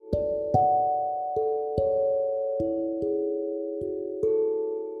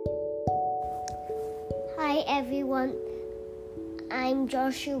everyone, I'm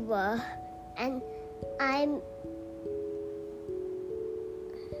Joshua and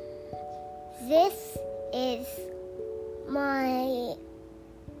this is my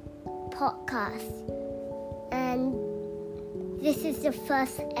podcast and this is the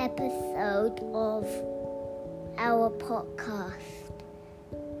first episode of our podcast.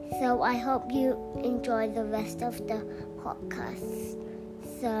 So I hope you enjoy the rest of the podcast.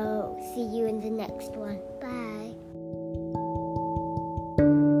 So see you in the next one. Bye.